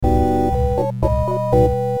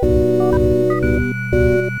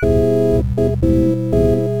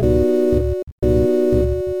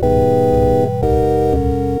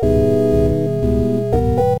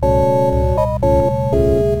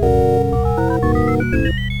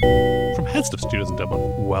best of studios in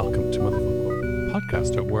Dublin. Welcome to Motherfucker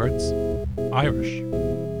Podcast at Words,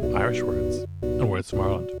 Irish words, and words from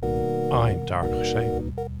Ireland. I'm Darach O'Shea.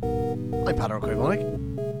 I'm Pat O'Quay.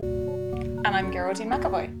 And I'm Geraldine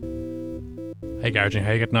McAvoy. Hey Geraldine,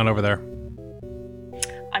 how you getting on over there?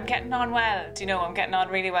 I'm getting on well. Do you know, I'm getting on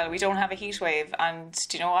really well. We don't have a heat wave, and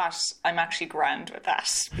do you know what? I'm actually grand with that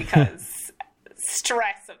because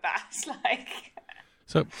stress of that, like.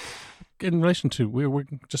 So, in relation to we're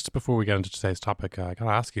just before we get into today's topic, I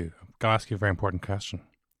gotta ask you a very important question.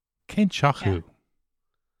 Cén Teachtú?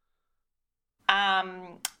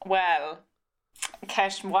 Well,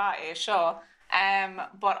 Ceist Mwa sure.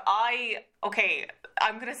 But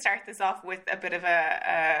I'm going to start this off with a bit of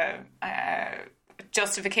a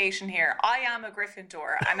justification here. I am a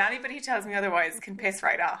Gryffindor, and anybody who tells me otherwise can piss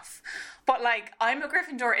right off. But like, I'm a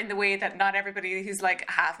Gryffindor in the way that not everybody who's like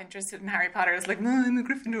half interested in Harry Potter is like, no, I'm a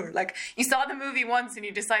Gryffindor. Like, you saw the movie once and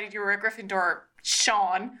you decided you were a Gryffindor,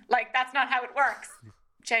 Sean. Like, that's not how it works.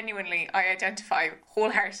 Genuinely, I identify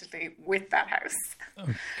wholeheartedly with that house.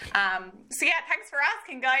 Okay. So yeah, thanks for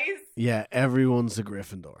asking, guys. Yeah, everyone's a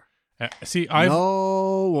Gryffindor.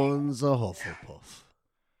 No one's a Hufflepuff.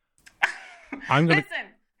 Listen,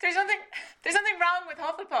 there's nothing wrong with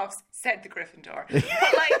Hufflepuffs, said the Gryffindor. But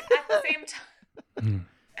like, at the same time,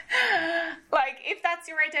 like, if that's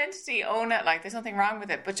your identity, own it. Like, there's nothing wrong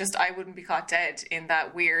with it. But just, I wouldn't be caught dead in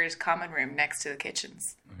that weird common room next to the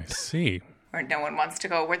kitchens. I see. Where no one wants to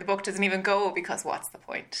go, where the book doesn't even go, because what's the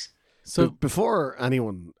point? So before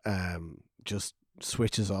anyone just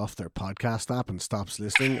switches off their podcast app and stops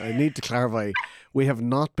listening, I need to clarify, we have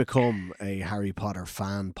not become a Harry Potter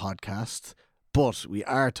fan podcast, but we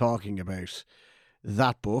are talking about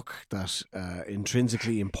that book, that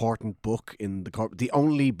intrinsically important book in the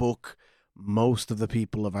only book most of the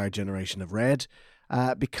people of our generation have read,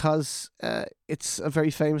 because it's a very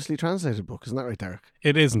famously translated book. Isn't that right, Derek?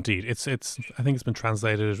 It is indeed. It's. I think it's been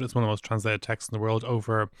translated. It's one of the most translated texts in the world,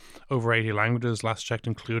 over 80 languages. Last checked,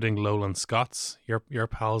 including Lowland Scots. Your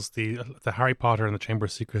pals, the Harry Potter and the Chamber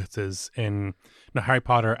of Secrets is in Harry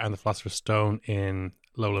Potter and the Philosopher's Stone in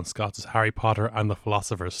Lowland Scots is Harry Potter and the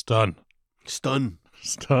Philosopher's Stone. Stun.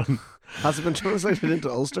 Has it been translated into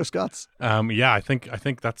Ulster Scots? Yeah, I think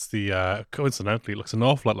that's the coincidentally, it looks an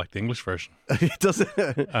awful lot like the English version. It does.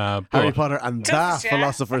 Harry Potter and the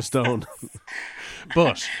Philosopher's Stone.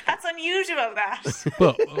 But that's unusual, that.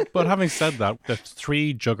 But having said that, the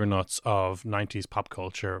three juggernauts of 90s pop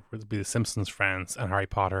culture would be The Simpsons, Friends, and Harry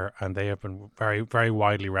Potter, and they have been very, very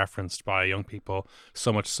widely referenced by young people,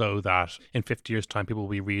 so much so that in 50 years' time, people will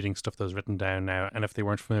be reading stuff that was written down now, and if they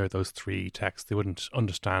weren't familiar with those three texts, they wouldn't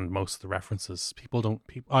understand most of the references.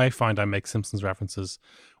 I find I make Simpsons references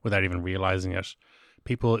without even realizing it.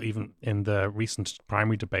 People, even in the recent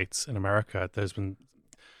primary debates in America, there's been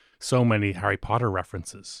so many Harry Potter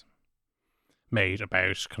references made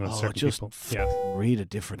about kind of certain people. Read a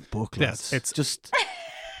different book, lads. Yes, it's just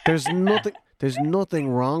there's nothing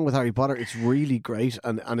wrong with Harry Potter. It's really great,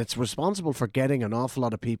 and it's responsible for getting an awful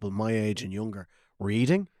lot of people my age and younger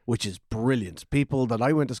reading, which is brilliant. People that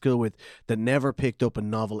I went to school with that never picked up a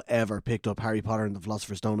novel ever picked up Harry Potter and the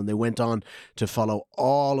Philosopher's Stone, and they went on to follow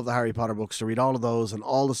all of the Harry Potter books, to read all of those and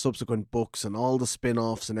all the subsequent books and all the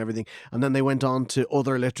spin-offs and everything, and then they went on to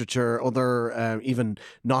other literature, other even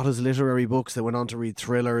not as literary books. They went on to read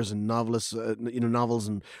thrillers and novels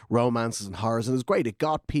and romances and horrors, and it was great. It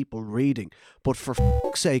got people reading. But for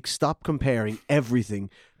fuck's sake, stop comparing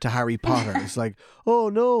everything to Harry Potter. It's like, oh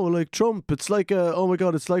no, like Trump. It's like, oh my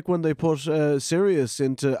God, it's like when they put Sirius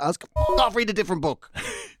into Azkaban. Read a different book.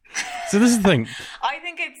 So this is the thing. I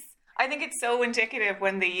think it's so indicative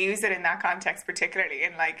when they use it in that context, particularly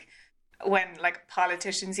in like when like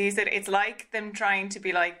politicians use it. It's like them trying to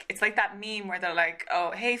be like, it's like that meme where they're like,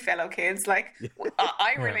 oh, hey fellow kids, like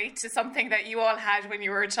I relate to something that you all had when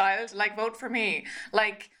you were a child, like vote for me.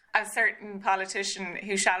 Like a certain politician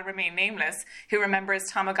who shall remain nameless, who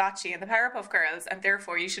remembers Tamagotchi and the Powerpuff Girls, and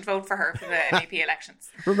therefore you should vote for her for the MEP elections.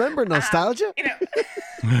 Remember nostalgia?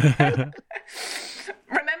 Remember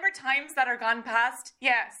times that are gone past?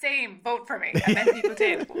 Yeah, same. Vote for me. And then people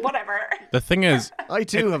did. Whatever. The thing is, I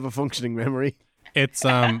too have a functioning memory. It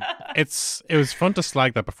was fun to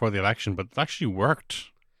slag that before the election, but it actually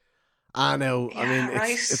worked. I know. Yeah, I mean,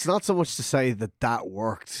 right. it's not so much to say that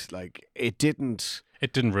worked. Like, it didn't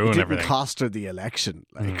ruin everything. It didn't cost her the election,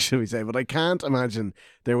 should we say. But I can't imagine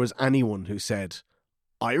there was anyone who said,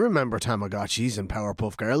 I remember Tamagotchis and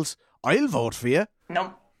Powerpuff Girls. I'll vote for you.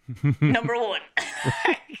 No. Number one.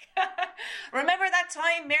 Remember that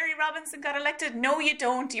time Mary Robinson got elected? No, you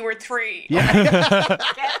don't. You were 3. Yeah.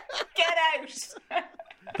 Get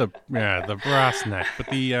out. The brass neck.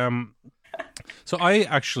 But So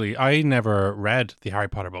I never read the Harry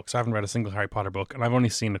Potter books. I haven't read a single Harry Potter book, and I've only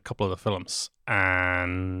seen a couple of the films,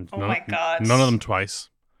 and Oh my God. none of them twice.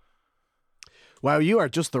 Wow, you are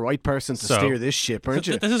just the right person to steer this ship, aren't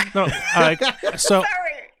you? This is no. So Sorry,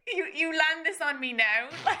 you land this on me now.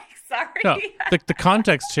 Like, sorry. no, the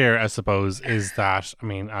context here, I suppose, is that I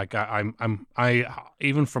mean, I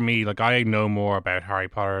even for me, like I know more about Harry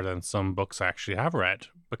Potter than some books I actually have read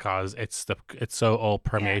because it's so all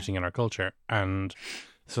permeating in our culture, and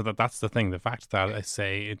so that's the thing. The fact that I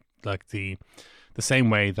say it like the same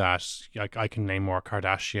way that like I can name more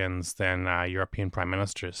Kardashians than European prime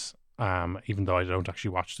ministers. Even though I don't actually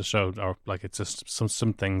watch the show, or like it's just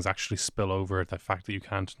some things actually spill over the fact that you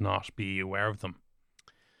can't not be aware of them.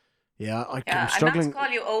 Yeah, I'm I'm struggling. not to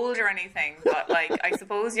call you old or anything, but like I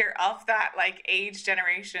suppose you're of that like age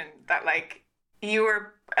generation that like you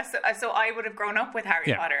were. So I would have grown up with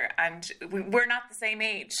Harry Potter, and we're not the same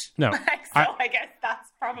age. No, like, so I guess that's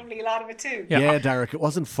probably a lot of it too. Yeah, Derek, it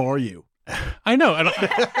wasn't for you. I know, and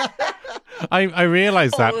I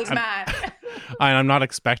realize that. Old man. I'm not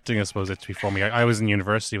expecting, I suppose, it to be for me. I was in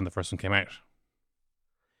university when the first one came out.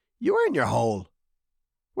 You were in your hole.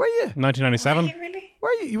 Were you? 1997?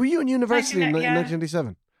 Really? Were you in university in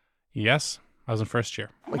 1997? Yes, I was in first year.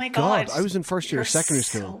 Oh my God. God. I was in first year of secondary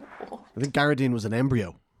school. I think Wingardium was an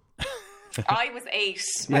embryo. I was 8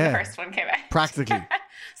 when the first one came out. Practically.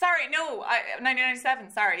 Sorry, no,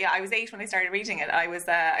 1997. Sorry, yeah, I was 8 when I started reading it. I was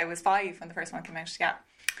 5 when the first one came out. Yeah.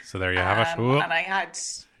 So there you have it. And I had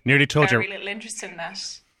nearly told very you. little interest in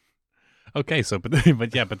that. Okay, so but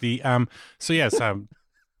so yes,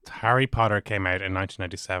 Harry Potter came out in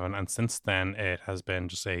 1997, and since then it has been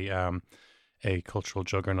just a cultural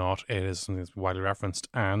juggernaut. It is something that's widely referenced,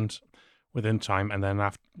 and within time, and then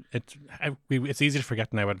after it's easy to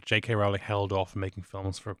forget now that J.K. Rowling held off making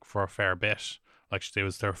films for a fair bit. Like there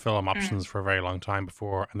were film options for a very long time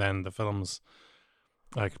before, and then the films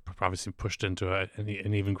like obviously pushed into an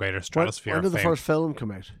even greater stratosphere. When did of the fame. first film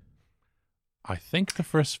come out? I think the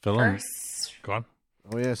first film. Go on.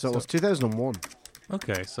 Oh yeah, so it was 2001.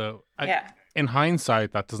 Okay, so Yeah. in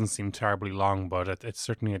hindsight, that doesn't seem terribly long, but it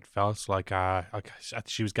certainly felt like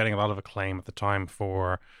she was getting a lot of acclaim at the time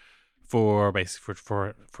for basically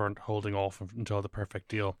for holding off until the perfect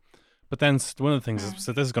deal. But then one of the things is,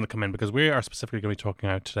 so this is going to come in because we are specifically going to be talking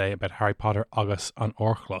out today about Harry Potter Agus an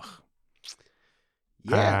Orchlach.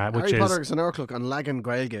 Yeah, which Harry is- Potter Agus an Orchlach on Lagan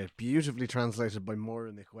Gaelge, beautifully translated by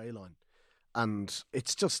Moira Nic Whalan. And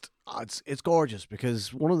it's just, it's gorgeous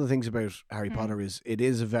because one of the things about Harry Potter is it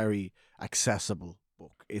is a very accessible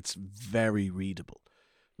book. It's very readable.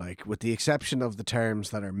 Like, with the exception of the terms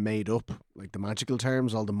that are made up, like the magical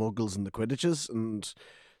terms, all the muggles and the Quidditches and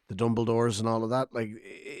the Dumbledores and all of that, like,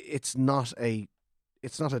 it's not a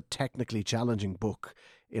technically challenging book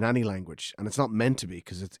in any language. And it's not meant to be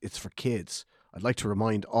because it's for kids. I'd like to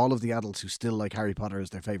remind all of the adults who still like Harry Potter as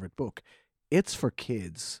their favourite book, it's for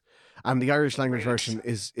kids. And the Irish language version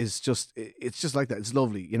is just like that. It's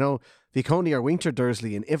lovely. You know, Viconi ar Winter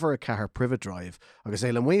Dursley in Iver a Cahar Privet Drive, agus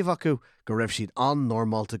Eilen Waveaku, go raibh siad an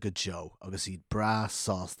Normalta go Joe, agus siad bra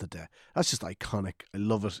sauce the day. That's just iconic. I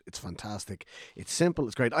love it. It's fantastic. It's simple.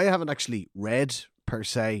 It's great. I haven't actually read, per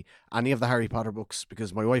se, any of the Harry Potter books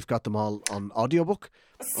because my wife got them all on audiobook.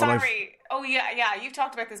 Sorry. Oh, yeah, you've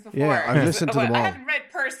talked about this before. Yeah, I've listened to them all. I haven't read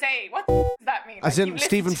per se. What does that mean? As Like, in, you've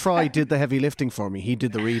Stephen listened to- Fry did the heavy lifting for me. He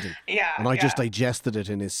did the reading. Yeah. And I just digested it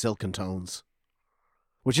in his silken tones.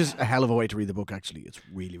 Which is a hell of a way to read the book, actually. It's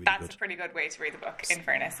really, really That's good. a pretty good way to read the book, in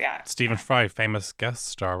fairness, yeah. Stephen Fry, famous guest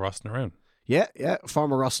star Ross Naroon. Yeah,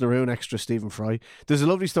 former Ross Naroon, extra Stephen Fry. There's a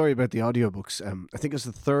lovely story about the audiobooks. I think it's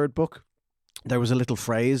the third book. There was a little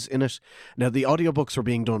phrase in it. Now, the audiobooks were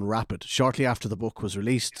being done rapid. Shortly after the book was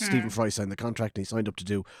released, Stephen Fry signed the contract and he signed up to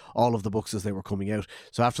do all of the books as they were coming out.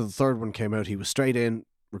 So after the third one came out, he was straight in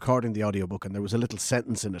recording the audiobook and there was a little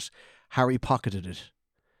sentence in it. Harry pocketed it.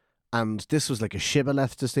 And this was like a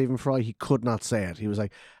shibboleth to Stephen Fry. He could not say it. He was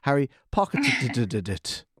like, Harry pocketed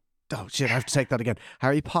it. Oh, shit, I have to take that again.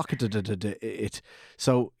 Harry pocketed it.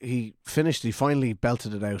 So he finished, he finally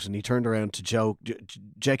belted it out and he turned around to Joe,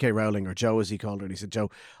 J.K. Rowling, or Joe as he called her, and he said, Joe,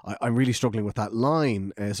 I'm really struggling with that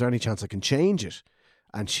line. Is there any chance I can change it?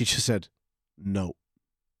 And she just said, no.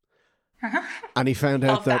 And he found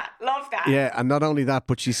out Love that. Yeah, and not only that,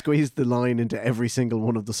 but she squeezed the line into every single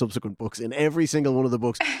one of the subsequent books. In every single one of the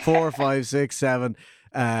books, 4, 5, 6, 7,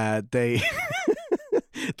 they...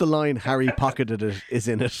 the line Harry pocketed it is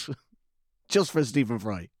in it. Just for Stephen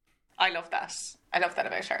Fry. I love that. I love that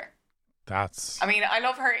about her. That's... I mean, I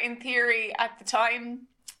love her in theory at the time.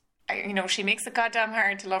 she makes it goddamn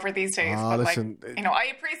hard to love her these days. Oh, but listen,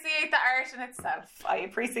 I appreciate the art in itself. I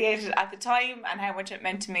appreciate it at the time and how much it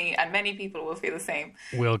meant to me, and many people will feel the same.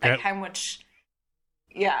 We'll like get how much,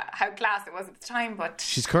 how class it was at the time. But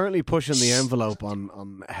she's currently pushing the envelope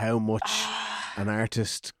on how much an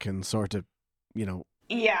artist can sort of,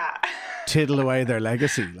 yeah. tiddle away their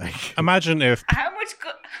legacy. Like, imagine if How much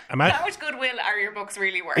goodwill are your books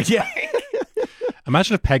really worth? Yeah.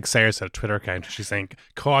 imagine if Peg Sayers had a Twitter account and she's saying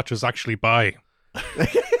Coach was actually bi.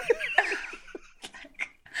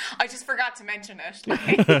 I just forgot to mention it.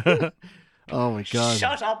 Like, oh my god!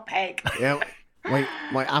 shut up, Peg. Yeah, my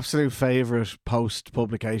absolute favorite post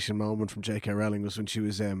publication moment from J.K. Rowling was when she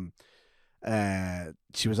was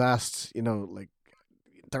asked, like,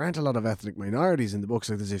 there aren't a lot of ethnic minorities in the books.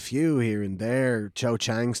 Like, there's a few here and there. Cho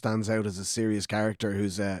Chang stands out as a serious character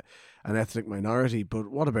who's an ethnic minority. But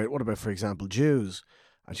what about, for example, Jews?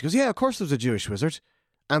 And she goes, yeah, of course there's a Jewish wizard.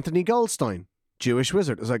 Anthony Goldstein, Jewish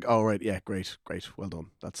wizard. It's like, oh, right, yeah, great, well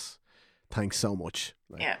done. Thanks so much.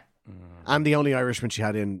 Like, Yeah. and the only Irishman she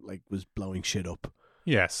had in, like, was blowing shit up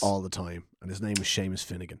Yes. all the time. And his name was Seamus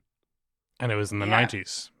Finnegan. And it was in the Yeah.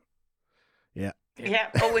 90s. Yeah. Yeah.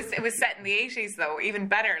 Oh, it was set in the 80s though. Even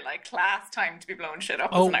better, like class time to be blowing shit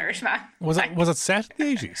up as an Irishman. Was it set in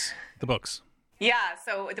the 80s, the books? Yeah.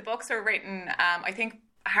 So the books were written. I think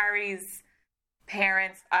Harry's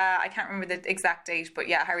parents. I can't remember the exact date, but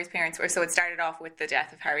yeah, Harry's parents were. So it started off with the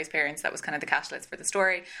death of Harry's parents. That was kind of the catalyst for the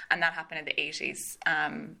story, and that happened in the 80s.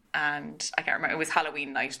 And I can't remember. It was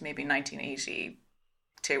Halloween night, maybe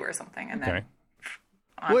 1982 or something. And then. Okay.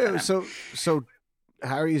 Wait, so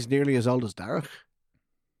Harry's nearly as old as Darach?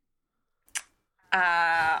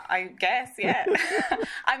 I guess, yeah.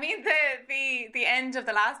 I mean, the end of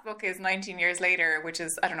the last book is 19 years later, which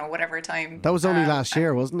is, I don't know, whatever time. That was only last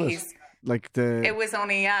year, wasn't it? It was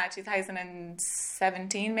only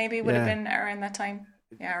 2017 maybe would have been around that time.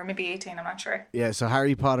 Yeah, or maybe 18, I'm not sure. Yeah, so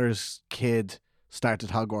Harry Potter's kid started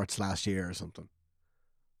Hogwarts last year or something.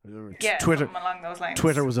 Yeah, Twitter, something along those lines.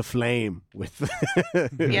 Twitter was aflame with.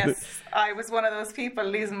 Yes, I was one of those people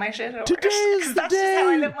losing my shit over Today's it. the That's day. just how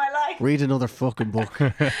I live my life. Read another fucking book.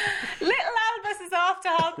 Little Albus is off to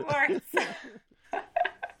Hogwarts.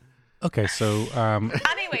 Okay, so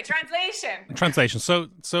Anyway, translation. So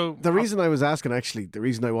The reason I was asking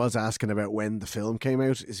about when the film came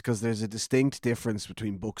out is because there's a distinct difference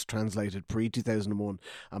between books translated pre-2001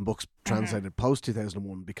 and books translated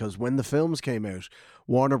post-2001, because when the films came out,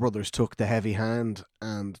 Warner Brothers took the heavy hand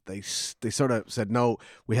and they sort of said, no,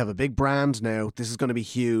 we have a big brand now. This is going to be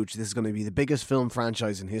huge. This is going to be the biggest film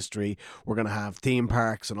franchise in history. We're going to have theme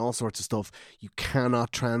parks and all sorts of stuff. You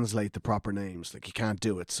cannot translate the proper names. Like, you can't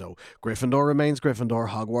do it. So Gryffindor remains Gryffindor.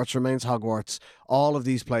 Hogwarts remains Hogwarts. All of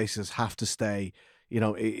these places have to stay,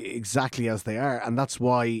 exactly as they are. And that's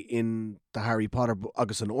why in the Harry Potter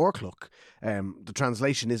Agus an Orcloch, the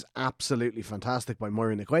translation is absolutely fantastic by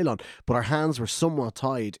Moira Niquelon, but her hands were somewhat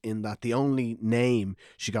tied in that the only name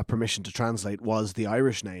she got permission to translate was the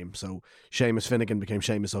Irish name. So Seamus Finnegan became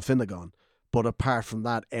Seamus O'Finnegan. But apart from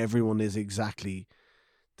that, everyone is exactly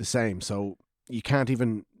the same. So you can't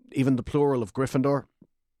even the plural of Gryffindor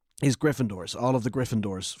is Gryffindors. All of the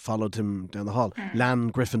Gryffindors followed him down the hall.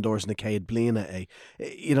 Lan Gryffindors Nicaid Blina.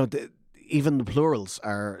 Even the plurals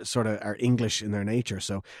are English in their nature.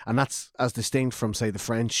 So, and that's as distinct from, say, the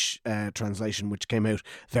French translation, which came out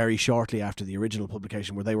very shortly after the original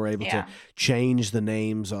publication, where they were able to change the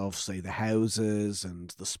names of, say, the houses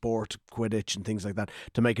and the sport, Quidditch and things like that,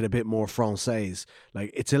 to make it a bit more Francais.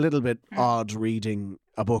 Like, it's a little bit odd reading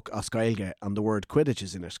a book Oscailge and the word Quidditch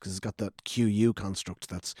is in it, because it's got that QU construct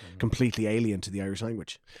that's completely alien to the Irish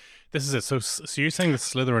language. This is it. So you're saying that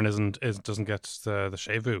Slytherin doesn't get the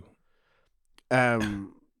Shevu?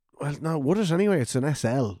 Well, no, would it anyway? It's an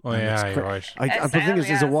SL. Oh yeah, you're right. The thing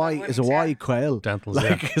is a Y quail. Dentals,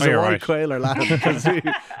 like, yeah. Is a Y right. quail or lad, because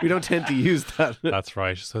we don't tend to use that. That's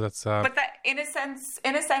right. So that's. But that, in a sense,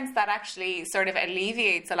 that actually sort of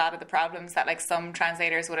alleviates a lot of the problems that like some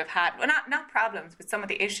translators would have had. Well, not problems, but some of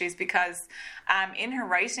the issues, because in her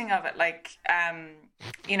writing of it, like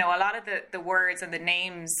a lot of the words and the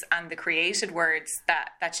names and the created words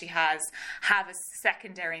that she have a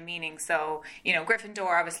secondary meaning. So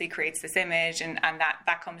Gryffindor obviously creates this image, and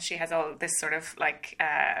that comes. She has all this sort of like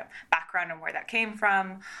background on where that came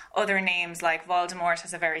from. Other names like Voldemort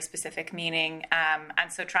has a very specific meaning,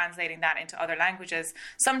 and so translating that into other languages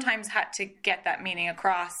sometimes had to get that meaning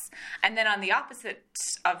across. And then on the opposite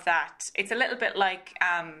of that, it's a little bit like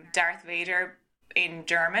Darth Vader in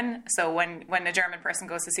German. So when a German person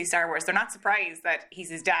goes to see Star Wars, they're not surprised that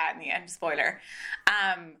he's his dad in the end, spoiler.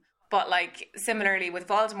 But like similarly with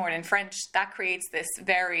Voldemort in French, that creates this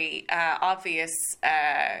very obvious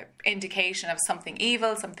indication of something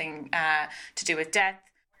evil, something to do with death,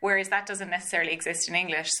 whereas that doesn't necessarily exist in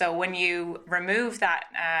English. So when you remove that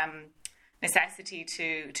necessity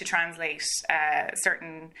to translate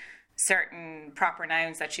certain proper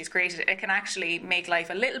nouns that she's created, it can actually make life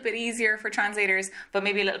a little bit easier for translators, but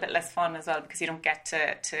maybe a little bit less fun as well, because you don't get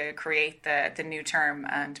to create the new term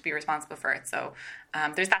and be responsible for it. So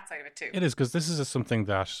there's that side of it too. It is, because this is something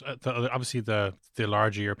that obviously the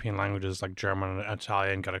larger European languages like German and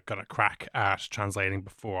Italian got a crack at translating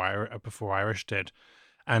before Irish did.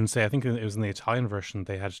 And say, I think it was in the Italian version,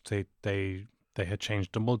 they had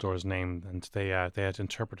changed Dumbledore's name, and they had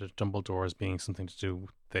interpreted Dumbledore as being something to do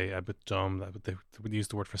with dumb. They would use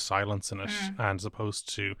the word for silence in it, and as opposed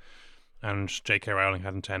to, and J.K. Rowling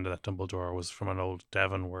had intended that Dumbledore was from an old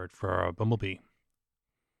Devon word for a bumblebee.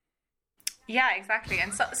 Yeah, exactly.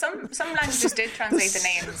 And some languages did translate the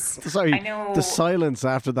names. Sorry, I know the silence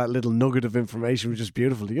after that little nugget of information was just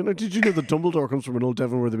beautiful. Did you know that Dumbledore comes from an old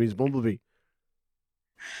Devon word that means bumblebee?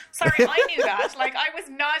 Sorry, I knew that. Like, I was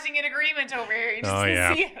nodding in agreement over here. You just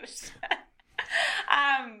didn't see it.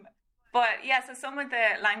 But yeah, so some of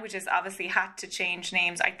the languages obviously had to change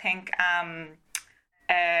names. I think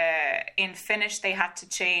in Finnish they had to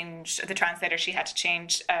change, the translator, she had to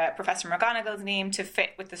change Professor McGonagall's name to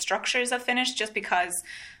fit with the structures of Finnish, just because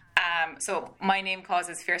so my name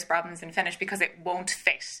causes fierce problems in Finnish because it won't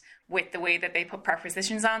fit with the way that they put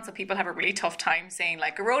prepositions on. So people have a really tough time saying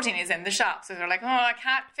like Eroding is in the shop. So they're like, oh, I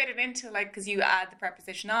can't fit it into, like, because you add the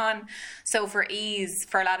preposition on. So for ease,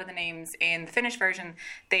 for a lot of the names in the Finnish version,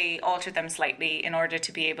 they altered them slightly in order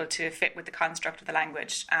to be able to fit with the construct of the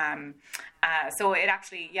language. So it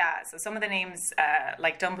actually, so some of the names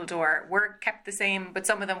like Dumbledore were kept the same, but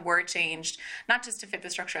some of them were changed, not just to fit the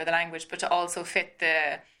structure of the language, but to also fit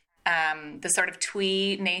the sort of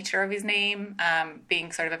twee nature of his name,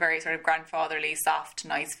 being sort of a very sort of grandfatherly, soft,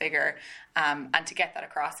 nice figure, and to get that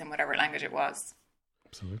across in whatever language it was.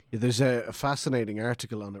 Absolutely. Yeah, there's a fascinating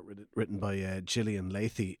article on it written by Gillian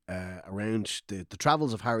Lathy around the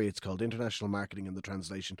travels of Harry. It's called International Marketing and the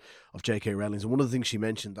Translation of J.K. Rowling. And one of the things she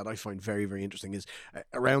mentioned that I find very, very interesting is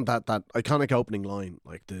around that iconic opening line,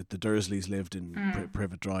 like the Dursleys lived in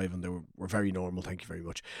Privet Drive and they were very normal, thank you very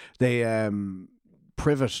much. They...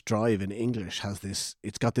 Privet Drive in English has this,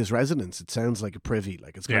 it's got this resonance. It sounds like a privy,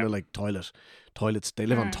 like it's kind of like toilets. They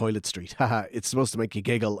live on Toilet Street. It's supposed to make you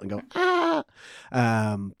giggle and go, ah.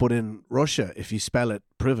 But in Russia, if you spell it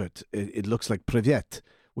Privet, it looks like Privet,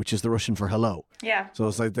 which is the Russian for hello. Yeah. So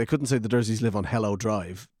it's like they couldn't say the Dursleys live on Hello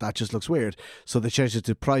Drive. That just looks weird. So they changed it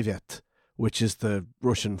to Privet, which is the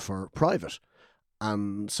Russian for private.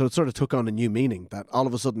 And so it sort of took on a new meaning that all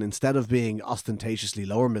of a sudden, instead of being ostentatiously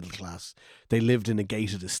lower middle class, they lived in a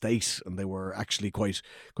gated estate and they were actually quite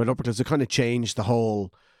upper class. It kind of changed the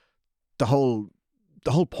whole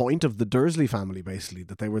point of the Dursley family, basically,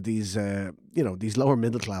 that they were these these lower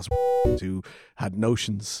middle class who had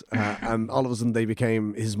notions, and all of a sudden they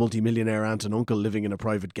became his multi-millionaire aunt and uncle living in a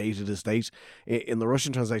private gated estate in the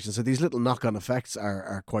Russian translation. So these little knock-on effects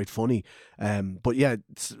are quite funny, but yeah,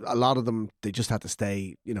 a lot of them, they just had to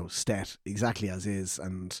stay stet exactly as is.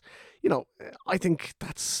 And I think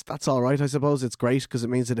that's all right. I suppose it's great because it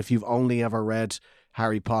means that if you've only ever read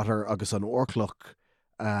Harry Potter agus an Orcloch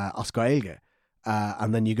as Gaeilge,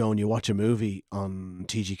 and then you go and you watch a movie on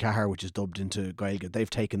TG Cahar, which is dubbed into Gaeilge, they've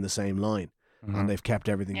taken the same line and they've kept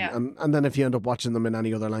everything. Yeah. And then if you end up watching them in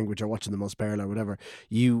any other language or watching them on Sperla or whatever,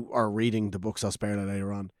 you are reading the books on Sperla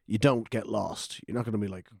later on, you don't get lost. You're not going to be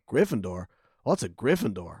like, Gryffindor? What's a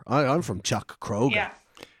Gryffindor? I'm from Chuck Kroger. Yeah.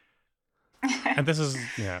 And this is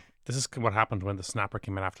what happened when the Snapper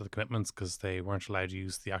came in after the commitments, because they weren't allowed to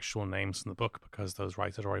use the actual names in the book because those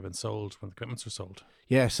rights had already been sold when the commitments were sold.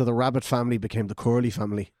 Yeah, so the Rabbit family became the Corley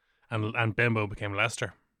family. And Bimbo became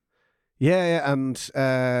Lester. Yeah, and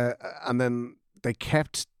then they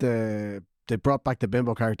kept they brought back the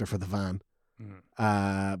Bimbo character for the van.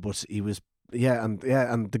 But he was, and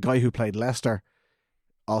the guy who played Lester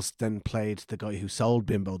also then played the guy who sold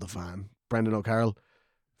Bimbo the van, Brendan O'Carroll.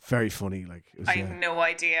 Very funny. I have no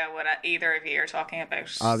idea what either of you are talking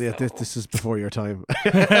about. Oh, yeah, this is before your time.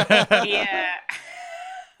 Yeah.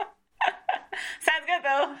 Sounds good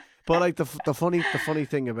though. But the funny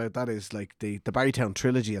thing about that is the Barrytown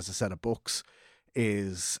trilogy as a set of books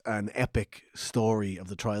is an epic story of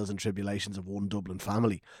the trials and tribulations of one Dublin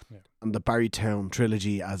family. Yeah. And the Barrytown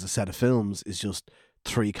trilogy as a set of films is just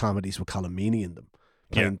 3 comedies with Colm Meaney in them,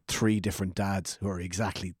 playing 3 different dads who are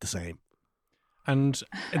exactly the same. And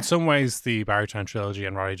in some ways, the Barrytown trilogy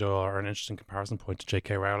and Roddy Doyle are an interesting comparison point to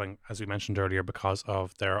J.K. Rowling, as we mentioned earlier, because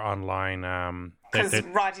of their online... Because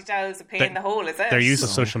Roddy Doyle's a pain in the hole, is it? Their use of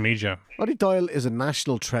social media. Roddy Doyle is a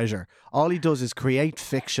national treasure. All he does is create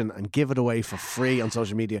fiction and give it away for free on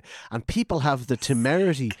social media. And people have the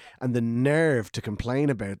temerity and the nerve to complain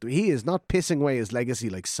about it. He is not pissing away his legacy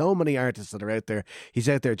like so many artists that are out there. He's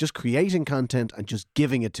out there just creating content and just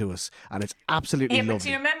giving it to us. And it's absolutely lovely. But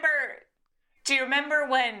do you remember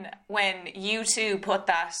when U2 put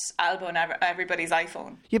that album on everybody's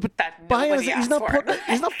iPhone? Yeah, but that he's not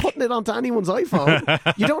putting it onto anyone's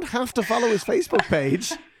iPhone. You don't have to follow his Facebook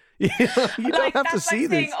page. You don't have to see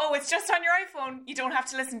this. Saying, oh, it's just on your iPhone. You don't have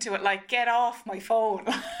to listen to it. Like, get off my phone.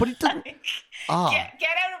 But it doesn't. Get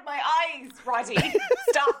out of my eyes, Roddy.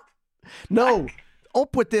 Stop. No,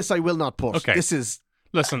 up with this. I will not put. Okay. This is.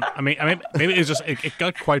 Listen, I mean, maybe it was just it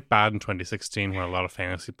got quite bad in 2016 when a lot of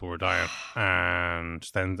famous people were dying, and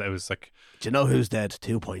then it was like, do you know who's dead?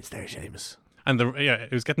 2 points there, Seamus. And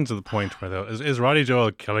it was getting to the point where though is Roddy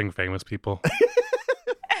Doyle killing famous people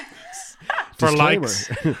for likes?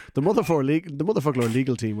 The Motherfucker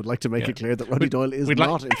legal team would like to make it clear that Roddy Doyle is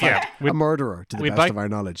not in fact a murderer to the best of our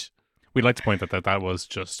knowledge. We'd like to point out that was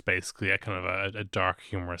just basically a kind of a dark,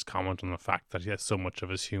 humorous comment on the fact that so much of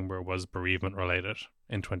his humour was bereavement related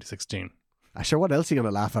in 2016. Sure, what else are you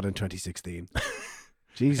going to laugh at in 2016?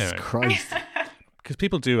 Jesus Christ. Because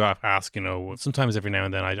people do ask, sometimes every now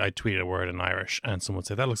and then I tweet a word in Irish and someone would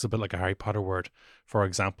say, that looks a bit like a Harry Potter word. For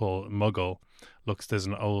example, muggle there's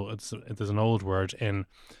an old word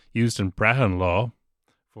used in Brehon law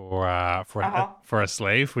for a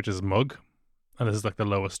slave, which is mug. And this is like the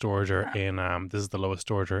lowest order in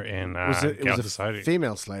Gaelic society.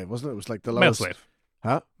 Female slave, wasn't it? It was like the lowest. Male slave.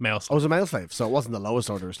 Huh? Male slave. Oh, it was a male slave, so it wasn't the lowest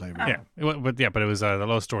order of slavery. Yeah, but it was the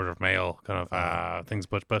lowest order of male kind of things.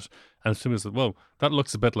 But and as soon as well, that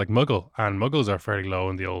looks a bit like Muggle, and Muggles are fairly low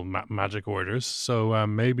in the old magic orders. So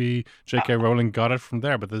maybe J.K. Rowling got it from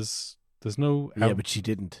there, but there's no. Yeah, but she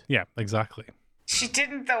didn't. Yeah, exactly. She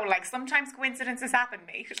didn't though. Like sometimes coincidences happen,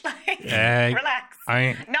 mate. Like relax.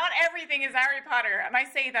 Not everything is Harry Potter, and I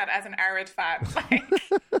say that as an arid fan. Like.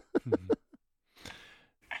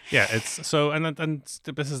 Yeah, it's so, and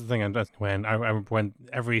this is the thing. And when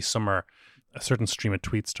every summer, a certain stream of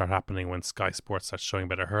tweets start happening when Sky Sports starts showing a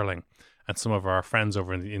bit of hurling, and some of our friends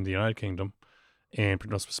over in the United Kingdom, and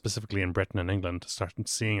specifically in Britain and England, start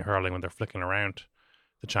seeing hurling when they're flicking around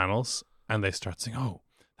the channels, and they start saying, "Oh,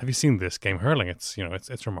 have you seen this game hurling? It's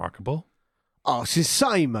it's remarkable." Oh, it's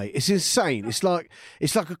insane, mate. It's insane. It's like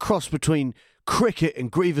a cross between cricket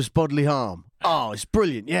and grievous bodily harm. Oh, it's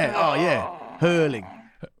brilliant. Yeah. Oh, yeah. Hurling.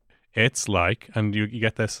 It's like, and you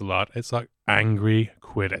get this a lot, it's like angry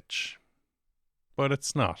Quidditch. But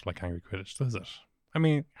it's not like angry Quidditch, does it? I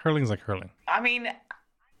mean, hurling's like hurling. I mean,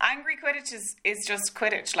 angry Quidditch is just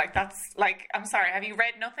Quidditch. Like, that's, like, I'm sorry, have you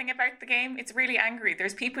read nothing about the game? It's really angry.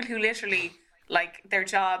 There's people who literally, like, their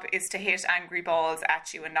job is to hit angry balls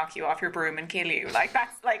at you and knock you off your broom and kill you. Like,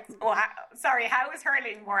 that's like, how is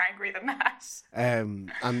hurling more angry than that?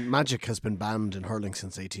 And magic has been banned in hurling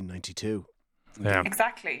since 1892. Yeah.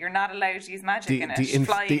 Exactly. You're not allowed to use magic in it.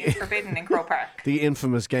 Flying is forbidden in Croke Park. The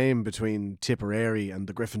infamous game between Tipperary and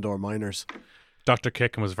the Gryffindor Miners. Dr.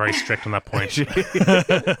 Kickham was very strict on that point.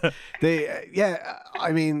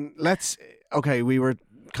 I mean, we were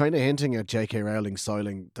kind of hinting at J.K. Rowling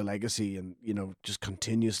soiling the legacy and, just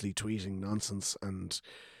continuously tweeting nonsense and,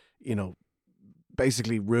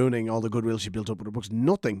 basically ruining all the goodwill she built up with her books.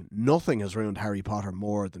 Nothing has ruined Harry Potter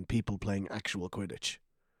more than people playing actual Quidditch.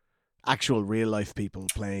 Actual real life people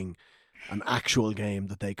playing an actual game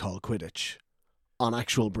that they call Quidditch on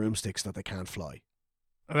actual broomsticks that they can't fly.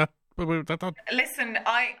 Listen,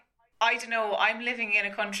 I don't know. I'm living in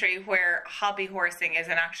a country where hobby horsing is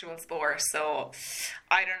an actual sport, so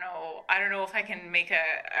I don't know if I can make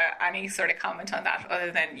any sort of comment on that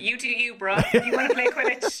other than you do you, bro. You want to play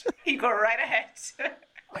Quidditch? You go right ahead.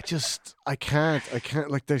 I can't.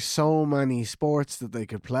 Like, there's so many sports that they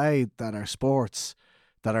could play that are sports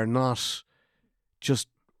that are not just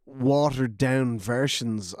watered down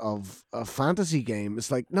versions of a fantasy game.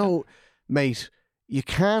 It's like, no, mate, you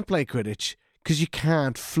can't play Quidditch because you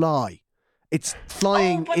can't fly. It's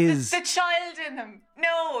flying is the child in them.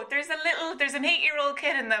 No, there's an 8-year-old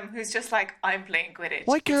kid in them who's just like, I'm playing Quidditch.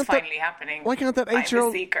 It's finally happening. Why can't that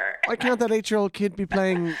 8-year-old kid be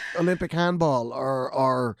playing Olympic handball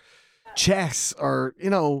or chess or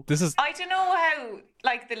This is. I don't know how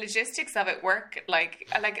like the logistics of it work.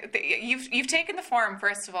 You've taken the form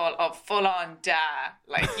first of all of full on dad.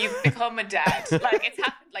 Like you've become a dad. Like it's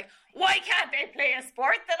happened Like, why can't they play a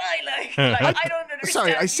sport that I like? Like, I don't understand.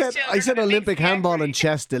 Sorry, I these said children. It Olympic makes me handball angry. and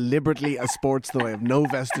chess deliberately as sports that I have no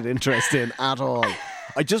vested interest in at all.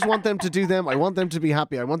 I just want them to do them. I want them to be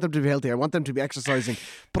happy. I want them to be healthy. I want them to be exercising.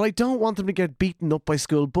 But I don't want them to get beaten up by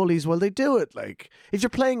school bullies while they do it. Like, if you're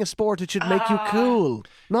playing a sport, it should make you cool,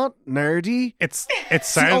 not nerdy. It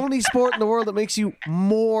It's the sounds only sport in the world that makes you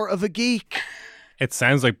more of a geek. it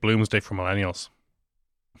sounds like Bloomsday for millennials.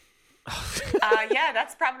 Yeah,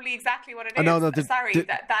 that's probably exactly what it is. I know that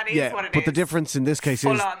that is what it is. But the difference in this case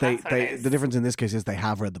Full is on, that's what it is. the difference in this case is they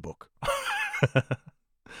have read the book.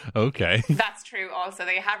 Okay. That's true. Also,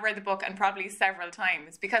 they have read the book and probably several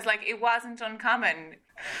times because, like, it wasn't uncommon.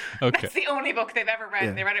 Okay. That's the only book they've ever read.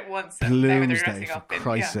 Yeah. They read it once. And now they're Bloomsday, dressing for up in,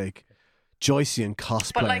 Christ's sake. Joycean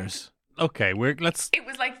But, like, cosplayers. Okay, let's it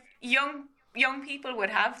was like young people would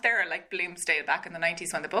have their like Bloomsdale back in the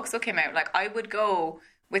 90s when the books came out. Like, I would go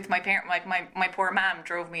with my parent, like my poor mum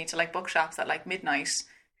drove me to like bookshops at like midnight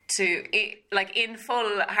to like in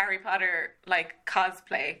full Harry Potter like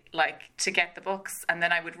cosplay, like to get the books, and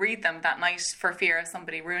then I would read them that night for fear of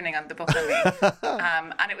somebody ruining the book on me.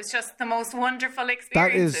 And it was just the most wonderful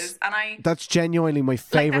experiences. That's genuinely my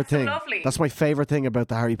favorite that's so thing. lovely. That's my favorite thing about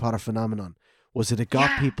the Harry Potter phenomenon, was that it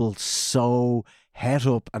got people so het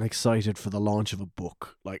up and excited for the launch of a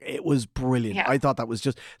book. Like, it was brilliant. Yeah. I thought that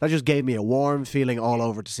just gave me a warm feeling all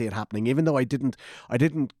over to see it happening, even though I didn't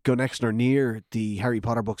go next nor near the Harry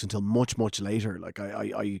Potter books until much later. Like,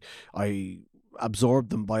 I absorbed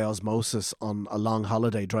them by osmosis on a long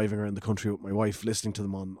holiday driving around the country with my wife, listening to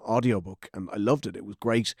them on audiobook, and I loved it. It was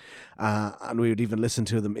great. And we would even listen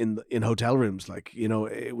to them in hotel rooms. Like, you know,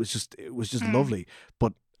 it was just lovely.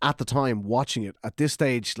 But at the time, watching it at this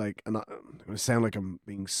stage, like, and I'm going to sound like I'm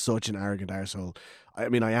being such an arrogant arsehole. I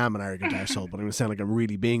mean, I am an arrogant arsehole, but I'm going to sound like I'm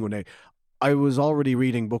really being one day. I was already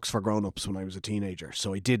reading books for grown-ups when I was a teenager,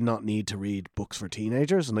 so I did not need to read books for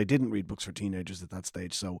teenagers, and I didn't read books for teenagers at that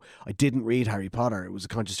stage, so I didn't read Harry Potter. It was a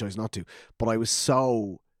conscious choice not to, but I was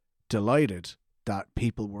so delighted that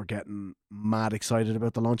people were getting mad excited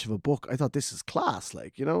about the launch of a book. I thought, this is class,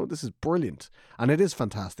 like, you know, this is brilliant, and it is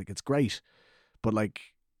fantastic. It's great, but like...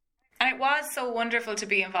 And it was so wonderful to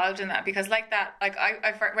be involved in that because, like that, like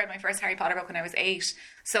I read my first Harry Potter book when I was 8.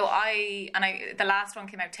 So the last one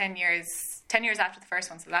came out 10 years after the first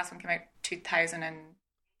one. So the last one came out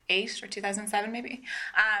 2008 or 2007 maybe.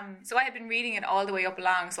 So I had been reading it all the way up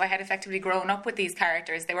along. So I had effectively grown up with these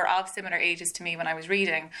characters. They were of similar ages to me when I was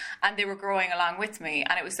reading, and they were growing along with me.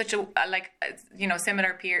 And it was such a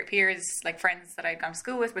similar peers, like friends that I'd gone to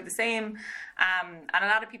school with were the same. And a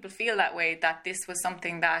lot of people feel that way, that this was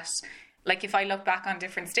something that, like, if I look back on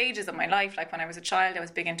different stages of my life, like when I was a child, I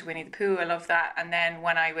was big into Winnie the Pooh. I loved that. And then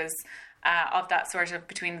when I was of that sort of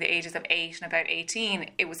between the ages of 8 and about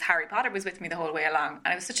 18, it was Harry Potter was with me the whole way along.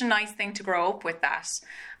 And it was such a nice thing to grow up with that.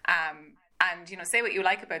 And, you know, say what you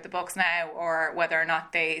like about the books now or whether or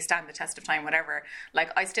not they stand the test of time, whatever.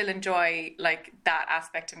 Like, I still enjoy, like, that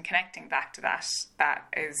aspect and connecting back to that. That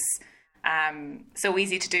is so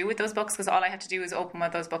easy to do with those books because all I had to do was open one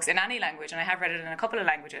of those books in any language, and I have read it in a couple of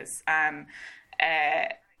languages. And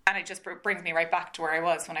it just brings me right back to where I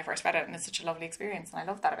was when I first read it, and it's such a lovely experience, and I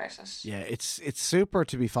love that about it. Yeah, it's super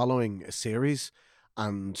to be following a series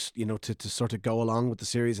and, you know, to sort of go along with the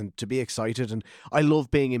series and to be excited. And I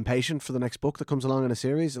love being impatient for the next book that comes along in a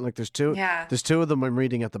series. And like, there's two of them I'm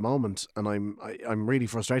reading at the moment, and I'm really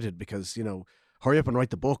frustrated because, you know, hurry up and write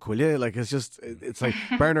the book, will you? Like, it's like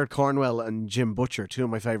Bernard Cornwell and Jim Butcher, two of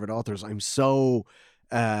my favorite authors. I'm so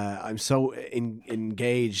engaged.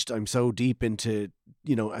 I'm so deep into,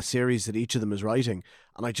 you know, a series that each of them is writing,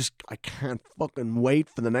 and I can't fucking wait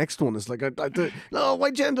for the next one. It's like, no,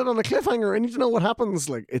 why'd you end it on a cliffhanger? I need to know what happens.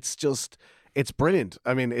 Like, it's brilliant.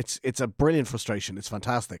 I mean, it's a brilliant frustration. It's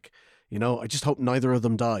fantastic. You know, I just hope neither of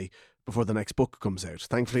them die before the next book comes out.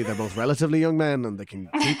 Thankfully, they're both relatively young men and they can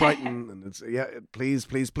keep writing. And it's, yeah, please,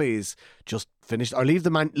 just finish or leave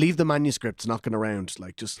the manuscripts knocking around.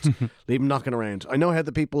 Like, just leave them knocking around. I know how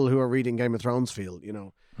the people who are reading Game of Thrones feel. You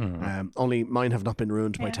know, only mine have not been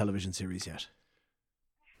ruined by television series yet.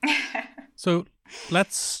 So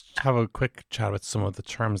let's have a quick chat about some of the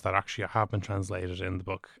terms that actually have been translated in the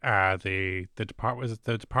book. The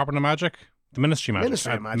Department of Magic. The Ministry of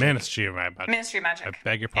Magic. Ministry of Magic. I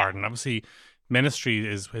beg your pardon. Obviously, ministry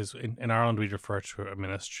is in Ireland we refer to a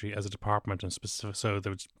ministry as a department and specific. So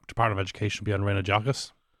the Department of Education would be on Rinne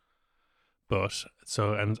Deachas. But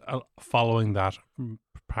following that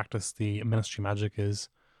practice, the Ministry of Magic is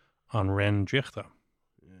on Rinne Deachas.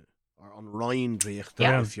 Or on Ryan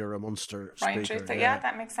Deachas if you're a Munster speaker. Yeah,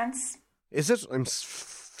 that makes sense. Is it? I'm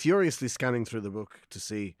furiously scanning through the book to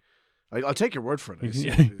see I'll take your word for it.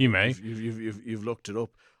 You may. You've looked it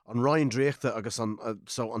up. On Ryan Dríochta, agus on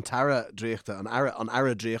Tara Dríochta, on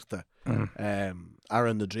Ara Dríochta,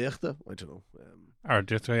 Ara na Dríochta, I don't know. Ara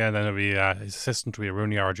Dríochta, yeah, then it'll be his assistant will be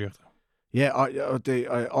Rooney Ara Dríochta. Yeah,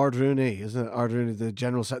 Ard Rooney, isn't it? Ard Rooney, the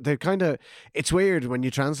general. They kind of. It's weird when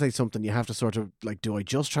you translate something. You have to sort of like, do I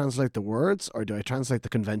just translate the words or do I translate the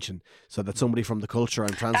convention so that somebody from the culture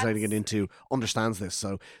I'm translating it into understands this?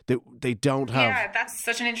 So they don't have. Yeah, that's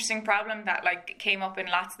such an interesting problem that like came up in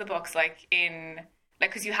lots of the books, like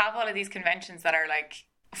because you have all of these conventions that are like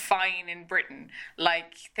fine in Britain,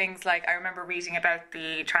 like things like I remember reading about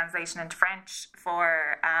the translation into French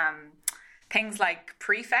for things like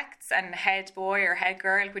prefects and head boy or head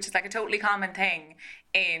girl, which is like a totally common thing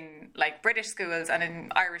in like British schools and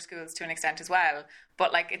in Irish schools to an extent as well.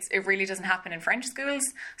 But like it really doesn't happen in French schools.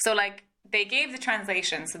 So like they gave the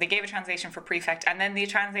translation, so they gave a translation for prefect, and then the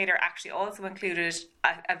translator actually also included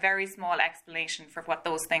a very small explanation for what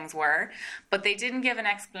those things were, but they didn't give an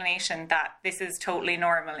explanation that this is totally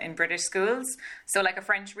normal in British schools. So like a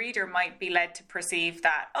French reader might be led to perceive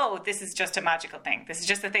that, oh, this is just a magical thing. This is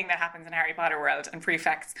just a thing that happens in Harry Potter world and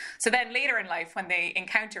prefects. So then later in life, when they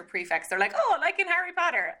encounter prefects, they're like, oh, like in Harry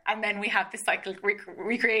Potter. And then we have this cycle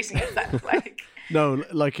recreating itself. Like No,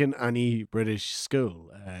 like in any British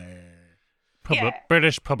school.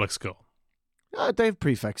 British public school. They have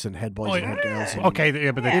prefects and head boys and head girls. Okay,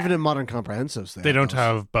 yeah, but even in modern comprehensives, they don't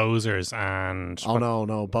have bozers and. Oh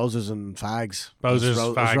no, bozers and fags. Bozers,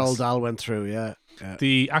 fags. As Roald Dahl went through, yeah.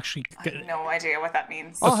 The actually. I have no idea what that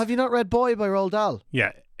means. Oh, have you not read Boy by Roald Dahl?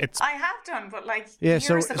 Yeah, it's. I have done, but like years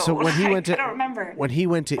ago. So when he went to, I don't remember. When he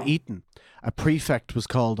went to Eton, a prefect was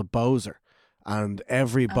called a bozer, and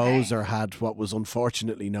every bozer had what was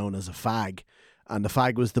unfortunately known as a fag. And the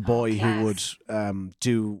fag was the boy who would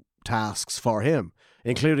do tasks for him,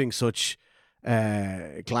 including such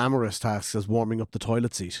glamorous tasks as warming up the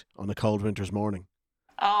toilet seat on a cold winter's morning.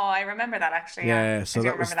 Oh, I remember that actually. Yeah, so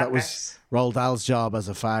that was Roald Dahl's job as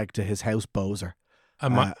a fag to his house bozer.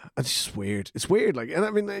 It's just weird. It's weird, like, and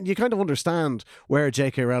I mean, you kind of understand where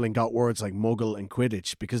J.K. Rowling got words like Muggle and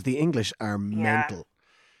Quidditch because the English are mental.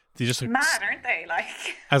 They just mad, aren't they? Like,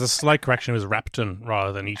 as a slight correction, it was Repton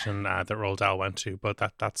rather than Eton that Roald Dahl went to. But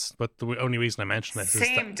that's the only reason I mention this is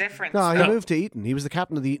same difference. No, he moved to Eton. He was the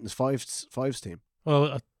captain of the Eton's fives team.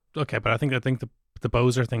 Well, okay, but I think the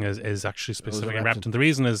Bozer thing is actually specific in Repton. The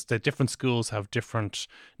reason is that different schools have different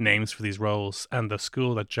names for these roles, and the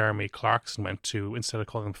school that Jeremy Clarkson went to, instead of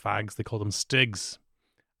calling them fags, they called them stigs,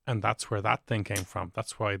 and that's where that thing came from.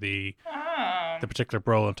 That's why the particular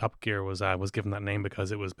bro in Top Gear was given that name,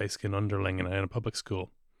 because it was basically an underling in a public school.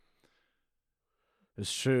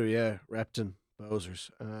 It's true, yeah. Repton, Bozers.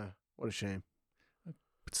 What a shame.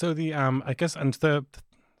 So the I guess, and that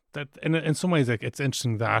in some ways, like, it's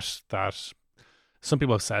interesting that some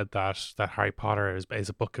people have said that Harry Potter is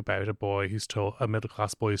a book about a middle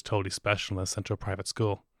class boy who's totally special and is sent to a private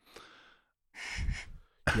school.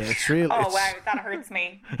 Yeah, it's real. Oh wow, that hurts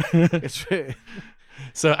me. It's real.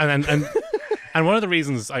 So and one of the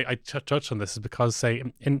reasons I touched on this is because, say,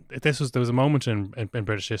 there was a moment in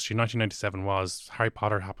British history. 1997 was Harry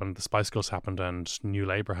Potter happened, the Spice Girls happened, and New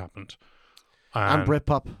Labour happened, and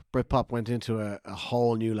Britpop went into a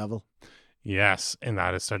whole new level. Yes, in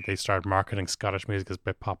that they started marketing Scottish music as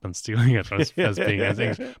Britpop and stealing it as being as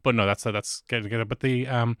English. But no, that's getting together. But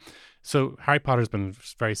so Harry Potter's been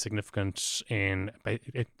very significant in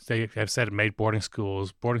it. They have said it made boarding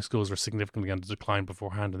schools were significantly on the decline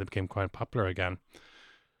beforehand, and they became quite popular again.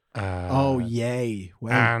 Yay!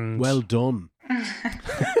 Well done.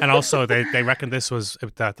 And also, they reckon this was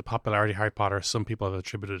that the popularity of Harry Potter, some people have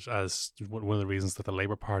attributed as one of the reasons that the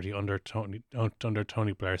Labour Party under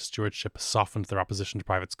Tony Blair's stewardship softened their opposition to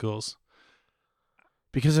private schools.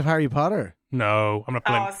 Because of Harry Potter? No, I'm not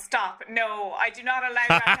blaming. Oh, stop. No, I do not allow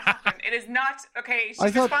that to happen. It is not, okay, she's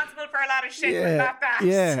responsible for a lot of shit, but not that.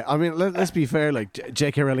 Yeah, I mean, let's be fair, like,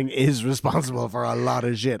 J.K. Rowling is responsible for a lot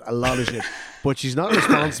of shit, but she's not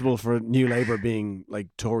responsible for New Labour being, like,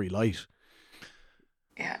 Tory light.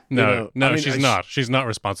 Yeah. No, she's not. She's not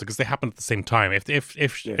responsible because they happened at the same time. If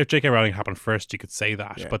J.K. Rowling happened first, you could say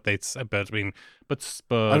that. Yeah. But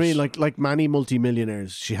I mean, like many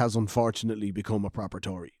multimillionaires, she has unfortunately become a proper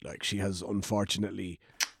Tory. Like, she has unfortunately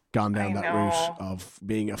gone down that route of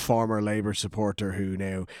being a former Labour supporter who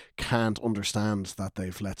now can't understand that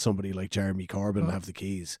they've let somebody like Jeremy Corbyn have the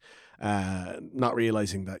keys. Not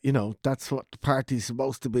realising that, that's what the party's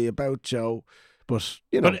supposed to be about, Joe. But,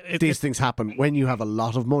 these things happen. When you have a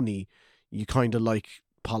lot of money, you kind of like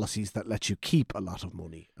policies that let you keep a lot of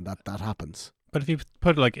money. And that happens. But if you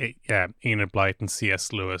put like Enid Blyton and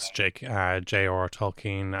C.S. Lewis, J.R.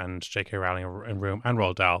 Tolkien and J.K. Rowling in room and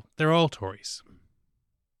Roald Dahl, they're all Tories.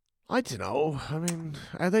 I don't know. I mean,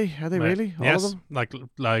 are they really? All yes, of them?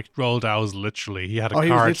 like Roald Dahl was literally, he had a He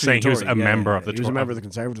was card literally saying he was Tory. a member of the He was a member of the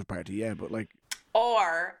Conservative Party, yeah, but like...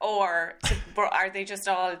 Or are they just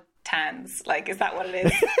all tans? Like, is that what it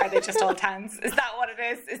is? Are they just all tans? Is that what it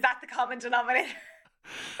is? Is that the common denominator?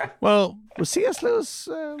 Well, Was C.S. Lewis...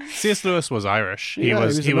 C.S. Lewis was Irish. he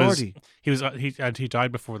was a Nordy. He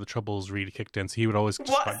died before the Troubles really kicked in, so he would always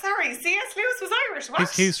What? Sorry, C.S. Lewis was Irish. What?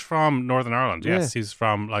 He's from Northern Ireland. Yes, Yeah. he's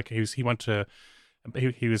from he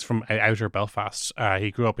was from outer Belfast.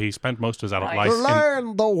 He grew up. He spent most of his adult Right. life. The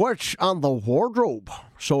Lion, the Witch, and the Wardrobe.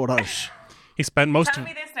 So it is. He spent most Tell of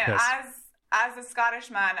me this now. yes. As a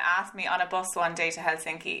Scottish man asked me on a bus one day to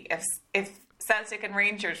Helsinki, if Celtic and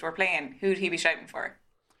Rangers were playing, who'd he be shouting for?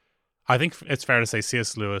 I think it's fair to say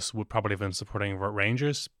C.S. Lewis would probably have been supporting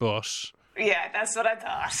Rangers, but Yeah, that's what I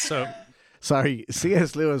thought. so Sorry,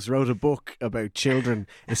 C.S. Lewis wrote a book about children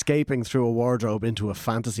escaping through a wardrobe into a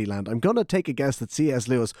fantasy land. I'm going to take a guess that C.S.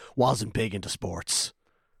 Lewis wasn't big into sports.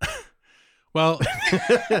 well,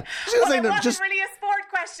 It wasn't really a sport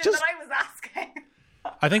question that I was asking.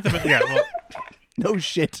 I think No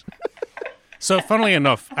shit. So, funnily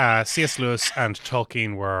enough, C.S. Lewis and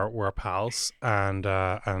Tolkien were pals,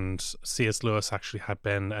 and C.S. Lewis actually had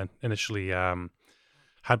been initially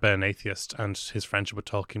had been an atheist, and his friendship with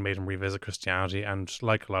Tolkien made him revisit Christianity. And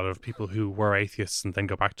like a lot of people who were atheists and then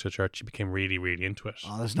go back to the church, he became really, really into it.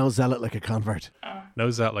 Oh, there's no zealot like a convert.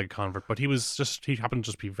 Knows that like a convert, but he happened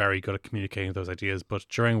to just be very good at communicating those ideas. But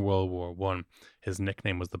during World War One, his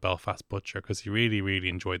nickname was the Belfast Butcher because he really, really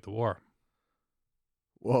enjoyed the war.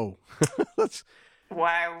 Whoa.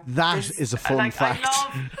 Wow. That is a fun fact.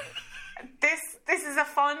 I love this is a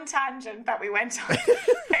fun tangent that we went on.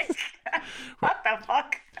 What the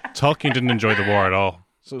fuck? Tolkien didn't enjoy the war at all.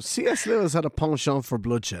 So C.S. Lewis had a penchant for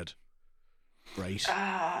bloodshed. Right.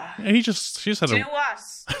 He just had Do a you know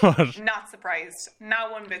what? What? Not surprised.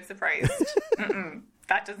 Not one bit surprised.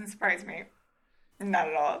 That doesn't surprise me. Not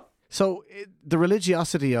at all. So the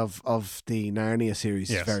religiosity of the Narnia series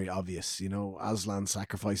is Yes. very obvious. You know, Aslan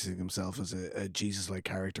sacrificing himself as a Jesus-like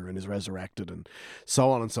character and is resurrected and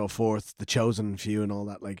so on and so forth, the chosen few and all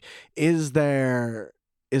that. Like, is there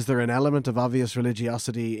an element of obvious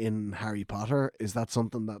religiosity in Harry Potter? Is that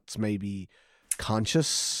something that's maybe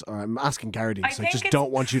conscious? Or I'm asking Gardy, so I just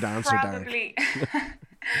don't want you to answer, Derek.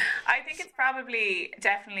 I think it's probably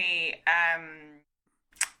definitely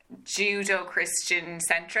Judo-Christian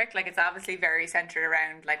centric. Like, it's obviously very centered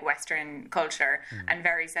around like Western culture and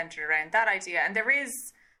very centered around that idea. And there is,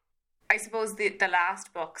 I suppose, the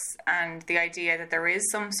last books and the idea that there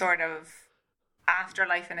is some sort of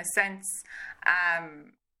afterlife in a sense,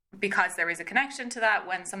 because there is a connection to that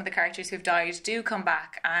when some of the characters who've died do come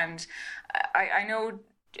back. And I know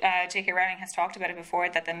J.K. Rowling has talked about it before,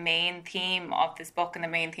 that the main theme of this book and the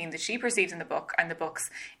main theme that she perceives in the book and the books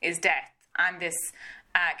is death and this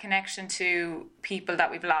connection to people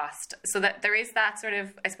that we've lost. So that there is that sort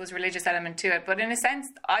of, I suppose, religious element to it. But in a sense,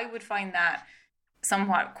 I would find that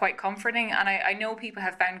somewhat quite comforting. And I know people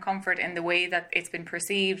have found comfort in the way that it's been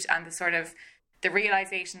perceived and the sort of the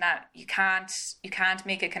realization that you can't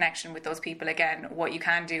make a connection with those people again. What you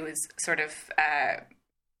can do is sort of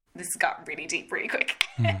this got really deep really quick.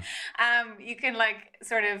 You can like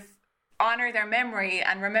sort of honor their memory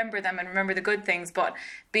and remember them and remember the good things, but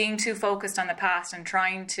being too focused on the past and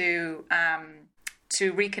trying to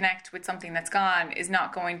reconnect with something that's gone is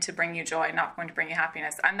not going to bring you joy, not going to bring you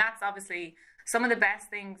happiness. And that's obviously some of the best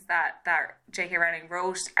things that J.K. Rowling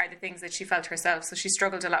wrote are the things that she felt herself. So she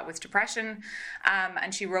struggled a lot with depression,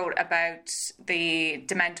 and she wrote about the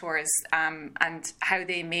Dementors and how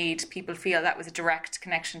they made people feel. That was a direct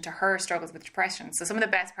connection to her struggles with depression. So some of the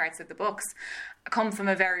best parts of the books come from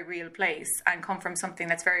a very real place and come from something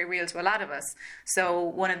that's very real to a lot of us. So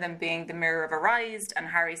one of them being the Mirror of Arised, and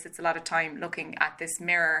Harry sits a lot of time looking at this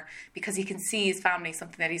mirror because he can see his family,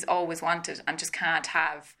 something that he's always wanted and just can't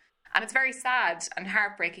have. And it's very sad and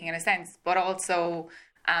heartbreaking in a sense, but also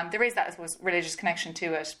there is that, I suppose, religious connection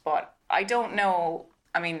to it. But I don't know,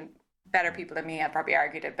 I mean, better people than me have probably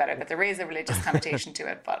argued it better, that there is a religious connotation to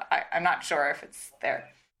it, but I'm not sure if it's there.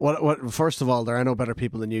 What? First of all, there are no better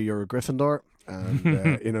people than you. You're a Gryffindor, and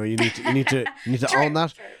you know you need to own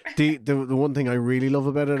that. The one thing I really love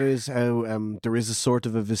about it is how there is a sort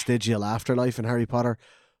of a vestigial afterlife in Harry Potter,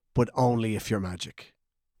 but only if you're magic.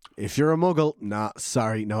 If you're a Muggle, nah,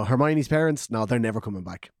 sorry, no. Hermione's parents, no, they're never coming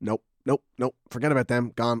back. Nope. Forget about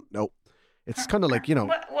them. Gone. Nope. It's kind of like, you know.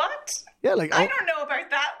 What? Yeah, like I don't know about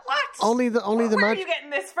that. What? only the Where are you getting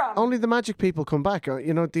this from? only the magic people come back.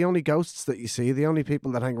 You know, the only ghosts that you see, the only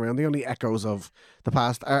people that hang around, the only echoes of the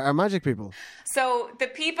past are magic people. So the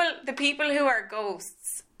people who are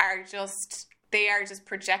ghosts are just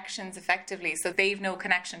projections effectively. So they've no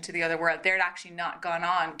connection to the other world. They're actually not gone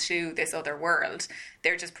on to this other world.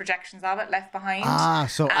 They're just projections of it left behind.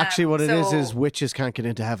 So actually what it is witches can't get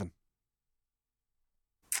into heaven.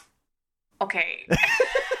 Okay.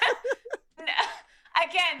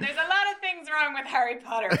 Again, there's a lot of things wrong with Harry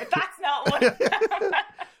Potter, but that's not one of them.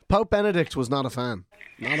 Pope Benedict was not a fan.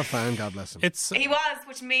 Not a fan, God bless him. He was,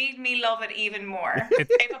 which made me love it even more.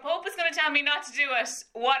 If a pope is going to tell me not to do it,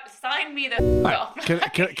 sign me the up.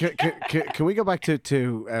 Can we go back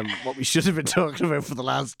to what we should have been talking about for the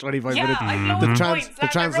last 25 minutes? The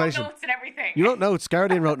translation. I wrote notes and everything. You wrote notes.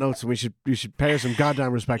 Guardian wrote notes, and you should pay her some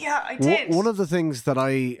goddamn respect. Yeah, I did. One of the things that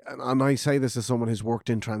I say this as someone who's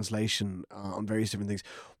worked in translation on various different things,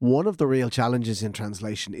 one of the real challenges in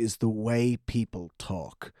translation is the way people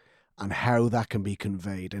talk and how that can be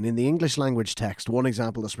conveyed. And in the English language text, one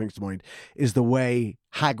example that springs to mind is the way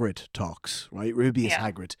Hagrid talks, right? Rubeus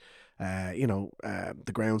Hagrid,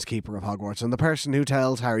 the groundskeeper of Hogwarts, and the person who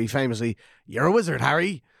tells Harry famously, "You're a wizard,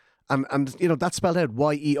 Harry." And that's spelled out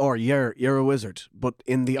Y-E-R, you're a wizard. But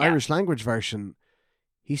in the Irish language version,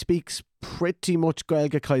 he speaks pretty much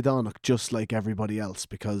Gaeilge Caidánach just like everybody else,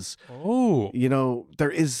 because,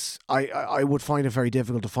 there is, I would find it very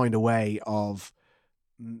difficult to find a way of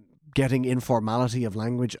getting informality of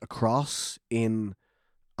language across in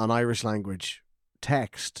an Irish language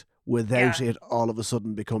text without it all of a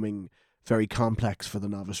sudden becoming very complex for the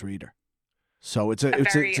novice reader. So it's a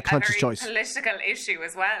conscious choice. Political issue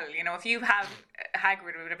as well. You know, if you have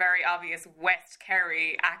Hagrid with a very obvious West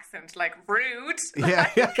Kerry accent, like rude, because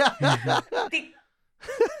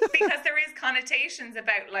there is connotations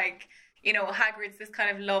about, like, you know, Hagrid's this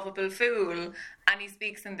kind of lovable fool and he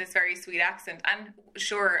speaks in this very sweet accent. And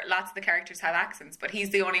sure, lots of the characters have accents, but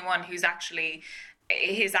he's the only one who's actually,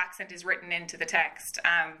 his accent is written into the text.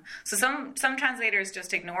 So some translators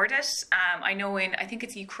just ignored it. I know I think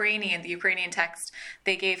it's Ukrainian, the Ukrainian text,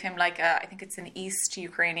 they gave him like I think it's an East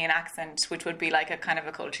Ukrainian accent, which would be like a kind of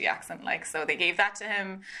a culty accent. Like, so they gave that to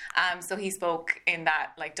him. So he spoke in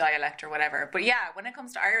that like dialect or whatever. But yeah, when it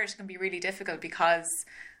comes to Irish, it can be really difficult because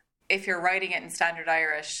if you're writing it in standard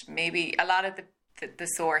Irish, maybe a lot of the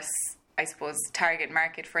source, I suppose, target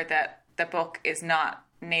market for the book is not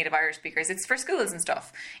native Irish speakers. It's for schools and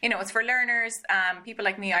stuff. You know, it's for learners. People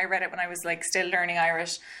like me, I read it when I was like still learning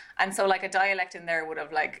Irish. And so like a dialect in there would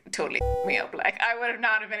have like totally me up. Like I would have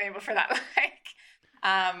not have been able for that.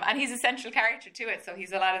 And he's a central character to it. So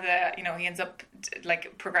he's a lot of the, you know, he ends up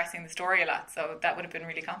like progressing the story a lot. So that would have been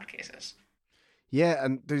really complicated. Yeah,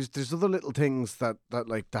 and there's other little things that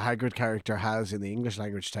like the Hagrid character has in the English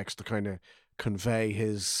language text to kind of convey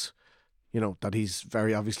his, you know, that he's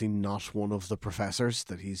very obviously not one of the professors,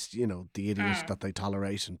 that he's, you know, the idiot that they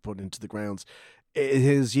tolerate and put into the grounds.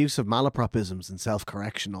 His use of malapropisms and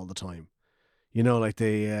self-correction all the time. You know, like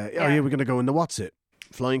we're going to go in the what's it?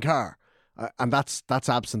 Flying car. And that's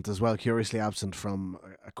absent as well, curiously absent from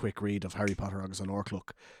a quick read of Harry Potter Agus an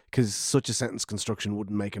Orclook, because such a sentence construction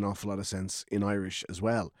wouldn't make an awful lot of sense in Irish as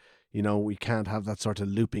well. You know, we can't have that sort of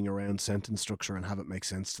looping around sentence structure and have it make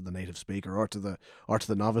sense to the native speaker or to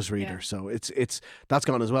the novice reader. Yeah. So it's that's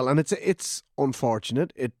gone as well, and it's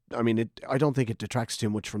unfortunate. I don't think it detracts too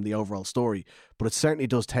much from the overall story, but it certainly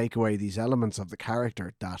does take away these elements of the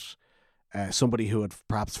character that somebody who had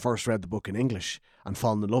perhaps first read the book in English and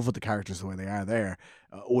fallen in love with the characters the way they are there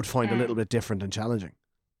would find a little bit different and challenging.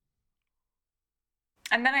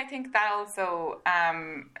 And then I think that also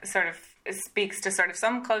sort of speaks to sort of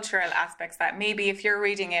some cultural aspects that maybe if you're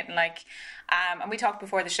reading it and like, and we talked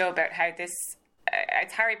before the show about how this,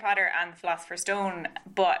 it's Harry Potter and the Philosopher's Stone,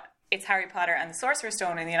 but it's Harry Potter and the Sorcerer's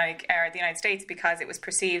Stone in the United States, because it was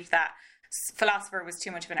perceived that philosopher was too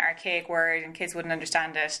much of an archaic word and kids wouldn't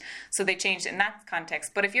understand it, so they changed it in that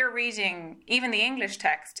context. But if you're reading even the English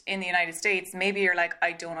text in the United States, maybe you're like,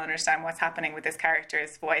 I don't understand what's happening with this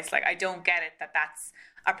character's voice. Like, I don't get it that's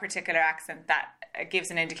a particular accent that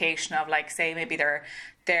gives an indication of, like, say maybe their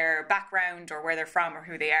background or where they're from or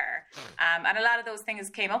who they are. And a lot of those things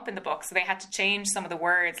came up in the book, so they had to change some of the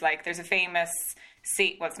words. Like, there's a famous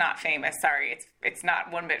it's not famous, sorry, it's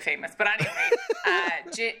not one bit famous, but anyway,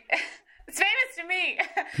 it's famous to me.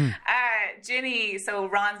 Ginny, so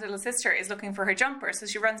Ron's little sister, is looking for her jumper. So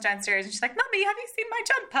she runs downstairs and she's like, Mommy, have you seen my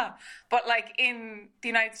jumper? But like in the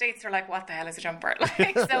United States, they're like, what the hell is a jumper?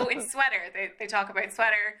 Like, so in sweater, they talk about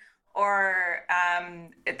sweater. Or,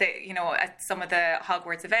 at some of the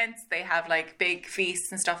Hogwarts events, they have like big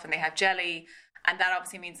feasts and stuff and they have jelly. and that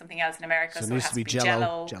obviously means something else in America. So So it it needs has to be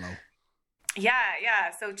Jello. Jello.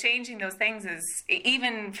 Yeah. So changing those things is,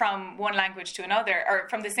 even from one language to another, or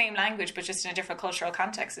from the same language but just in a different cultural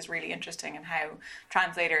context, is really interesting. And how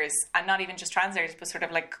translators, and not even just translators, but sort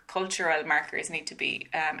of like cultural markers, need to be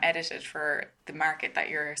edited for the market that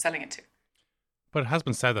you're selling it to. But it has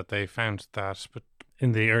been said that they found that, but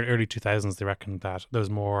in the early 2000s, they reckoned that there was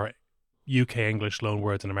more UK English loan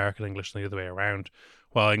words than American English than the other way around.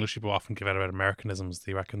 While English people often give out about Americanisms,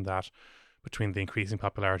 they reckon that between the increasing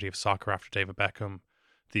popularity of soccer after David Beckham,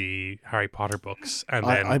 the Harry Potter books, and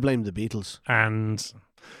then I blame the Beatles. and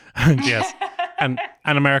yes, and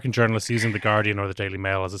American journalists using the Guardian or the Daily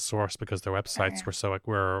Mail as a source because their websites were so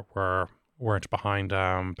weren't behind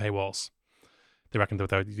paywalls. They reckon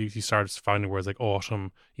that you started finding words like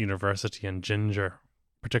autumn, university, and ginger,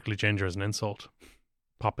 particularly ginger as an insult,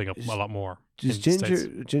 popping up a lot more.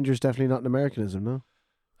 Ginger's definitely not an Americanism, no?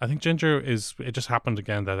 I think ginger is. It just happened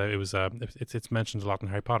again that it was. It's mentioned a lot in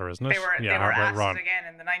Harry Potter, isn't it? They were asked it again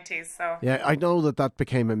in the 90s. So yeah, I know that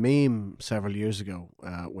became a meme several years ago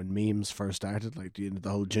when memes first started. Like the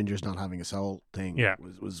whole ginger's not having a soul thing.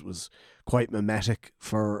 Was quite mimetic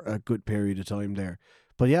for a good period of time there.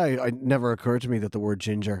 But yeah, it never occurred to me that the word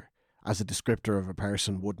ginger as a descriptor of a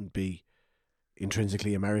person wouldn't be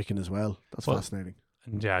intrinsically American as well. That's fascinating.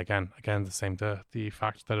 And yeah, again, the same. The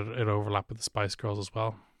fact that it overlapped with the Spice Girls as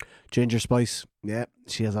well. Ginger Spice, yeah,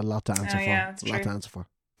 she has a lot to answer for. Yeah, a lot to answer for.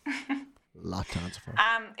 Lot to answer for.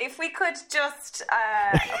 If we could just,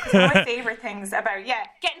 one of my favourite things about,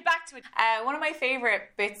 getting back to it, one of my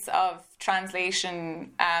favourite bits of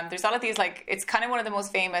translation, there's all of these, like, it's kind of one of the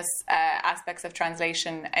most famous aspects of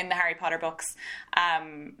translation in the Harry Potter books,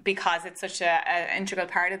 because it's such an integral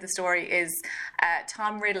part of the story, is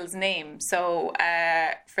Tom Riddle's name. So,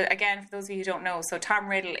 for those of you who don't know, so Tom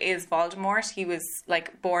Riddle is Voldemort. He was,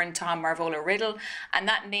 like, born Tom Marvolo Riddle, and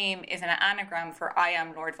that name is an anagram for I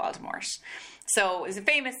am Lord Voldemort. So there's a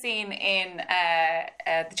famous scene in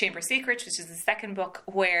The Chamber of Secrets, which is the second book,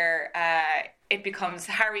 where it becomes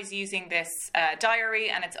Harry's using this diary,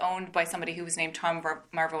 and it's owned by somebody who was named Tom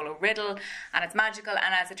Marvolo Riddle, and it's magical.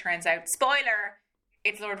 And as it turns out, spoiler,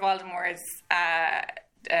 it's Lord Voldemort's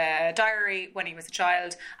diary when he was a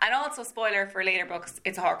child. And also, spoiler for later books,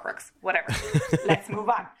 it's a Horcrux. Whatever. Let's move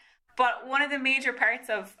on. But one of the major parts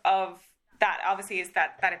of that obviously is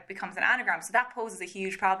that it becomes an anagram. So that poses a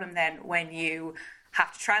huge problem then when you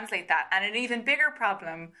have to translate that. And an even bigger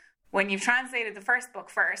problem when you've translated the first book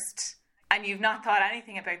first and you've not thought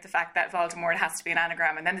anything about the fact that Voldemort has to be an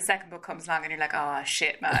anagram, and then the second book comes along and you're like, oh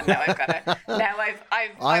shit, man, now I've got to, now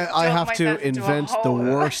I have to invent the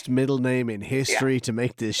worst middle name in history to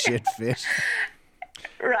make this shit fit.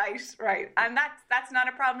 Right. And that's not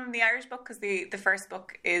a problem in the Irish book, because the first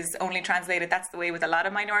book is only translated. That's the way with a lot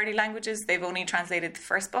of minority languages. They've only translated the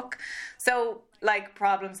first book. So, like,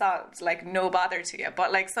 problem solved, like, no bother to you.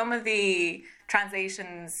 But, like, some of the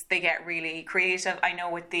translations, they get really creative. I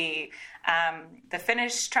know with the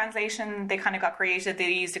Finnish translation, they kind of got creative.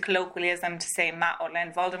 They used a colloquialism to say Mat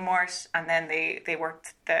Olen Voldemort, and then they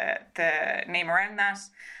worked the name around that.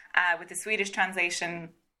 With the Swedish translation,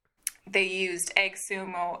 they used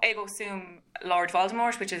ego sum Lord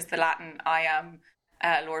Voldemort, which is the Latin I am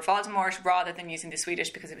Lord Voldemort, rather than using the Swedish,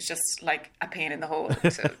 because it was just like a pain in the hole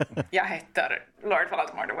to I thought it Lord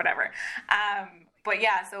Voldemort or whatever. But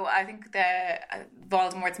yeah, so I think the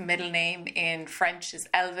Voldemort's middle name in French is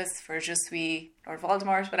Elvis, for Je suis Lord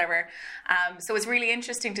Voldemort, whatever. So it's really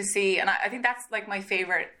interesting to see, and I think that's like my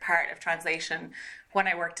favourite part of translation when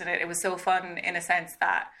I worked in it. It was so fun in a sense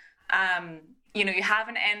that you know, you have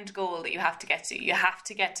an end goal that you have to get to. You have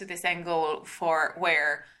to get to this end goal for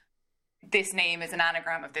where this name is an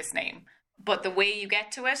anagram of this name. But the way you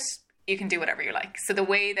get to it, you can do whatever you like. So the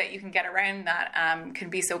way that you can get around that can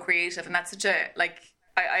be so creative. And that's such a, like,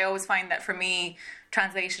 I always find that for me,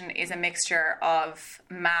 translation is a mixture of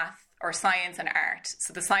math or science and art.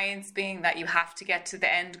 So the science being that you have to get to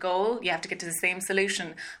the end goal, you have to get to the same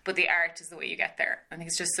solution, but the art is the way you get there. I think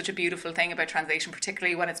it's just such a beautiful thing about translation,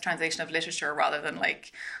 particularly when it's translation of literature rather than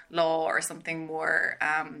like law or something more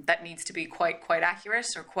that needs to be quite accurate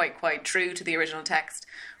or quite true to the original text,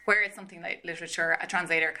 where it's something like literature, a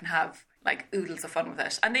translator can have like oodles of fun with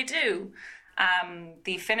it. And they do.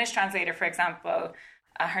 The Finnish translator, for example,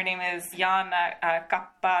 her name is Jana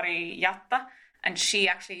Kappari-Jatta, and she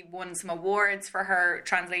actually won some awards for her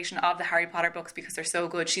translation of the Harry Potter books because they're so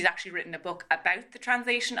good. She's actually written a book about the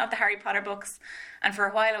translation of the Harry Potter books. And for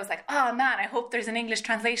a while I was like, oh man, I hope there's an English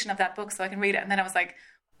translation of that book so I can read it. And then I was like,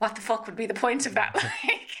 what the fuck would be the point of that?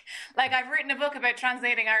 like I've written a book about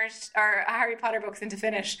translating Irish or Harry Potter books into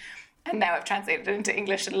Finnish. and now I've translated it into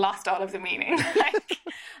English and lost all of the meaning.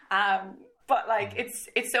 But like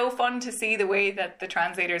it's so fun to see the way that the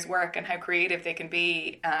translators work and how creative they can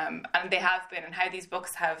be, and they have been, and how these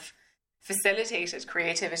books have facilitated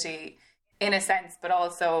creativity in a sense, but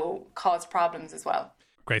also caused problems as well.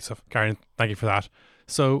 Great stuff, Karen. Thank you for that.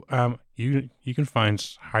 So you can find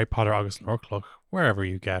Harry Potter, August and Orclough wherever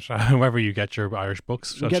you get your Irish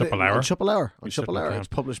books. On Chapel certainly It's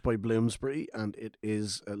published by Bloomsbury, and it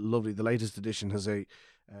is lovely. The latest edition has a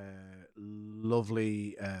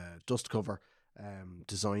lovely dust cover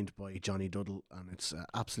designed by Johnny Duddle, and it's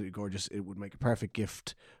absolutely gorgeous. It would make a perfect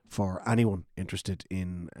gift for anyone interested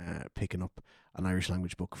in picking up an Irish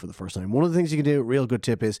language book for the first time. One of the things you can do, a real good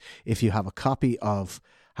tip, is if you have a copy of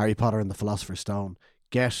Harry Potter and the Philosopher's Stone,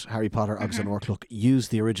 get Harry Potter, August and Orclough, use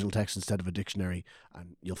the original text instead of a dictionary,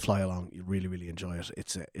 and you'll fly along. You'll really, really enjoy it.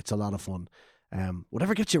 It's a lot of fun.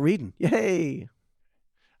 Whatever gets you reading. Yay!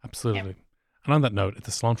 Absolutely. Yep. And on that note, it's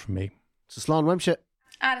a slán from me. It's a slán Wemshit.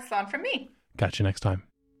 And a slán from me. Catch you next time.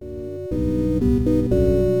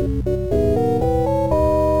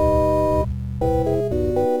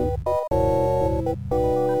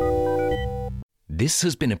 This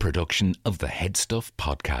has been a production of the Head Stuff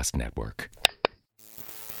Podcast Network.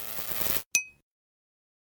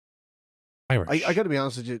 Irish. I got to be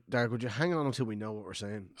honest with you, Derek. Would you hang on until we know what we're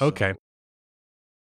saying? Okay.